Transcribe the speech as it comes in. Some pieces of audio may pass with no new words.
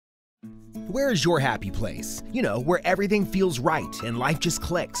Where is your happy place? You know, where everything feels right and life just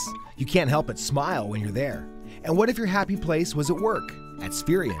clicks. You can't help but smile when you're there. And what if your happy place was at work? At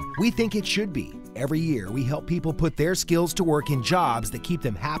Spherion, we think it should be. Every year, we help people put their skills to work in jobs that keep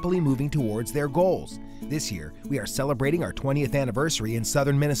them happily moving towards their goals. This year, we are celebrating our 20th anniversary in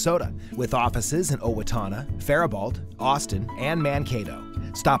southern Minnesota with offices in Owatonna, Faribault, Austin, and Mankato.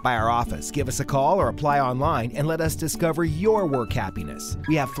 Stop by our office, give us a call, or apply online and let us discover your work happiness.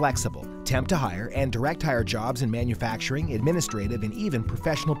 We have flexible, temp to hire, and direct hire jobs in manufacturing, administrative, and even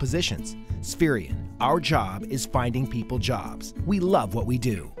professional positions. Spherion, our job is finding people jobs. We love what we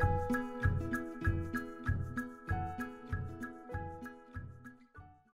do.